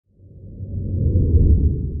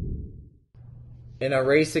In a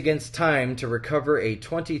race against time to recover a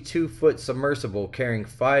 22-foot submersible carrying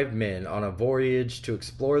 5 men on a voyage to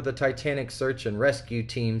explore the Titanic, search and rescue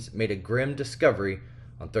teams made a grim discovery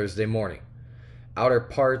on Thursday morning. Outer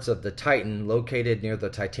parts of the Titan, located near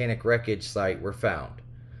the Titanic wreckage site, were found.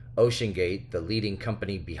 OceanGate, the leading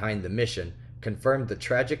company behind the mission, confirmed the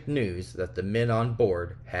tragic news that the men on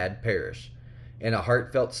board had perished. In a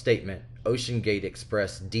heartfelt statement, OceanGate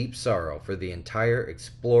expressed deep sorrow for the entire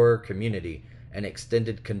explorer community and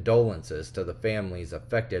extended condolences to the families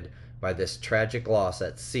affected by this tragic loss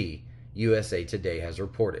at sea, USA Today has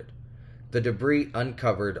reported. The debris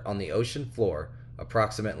uncovered on the ocean floor,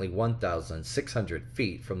 approximately 1,600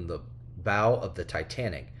 feet from the bow of the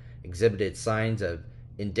Titanic, exhibited signs of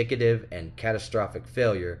indicative and catastrophic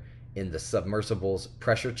failure in the submersible's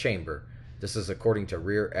pressure chamber. This is according to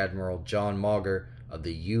Rear Admiral John Mauger of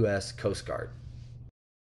the U.S. Coast Guard.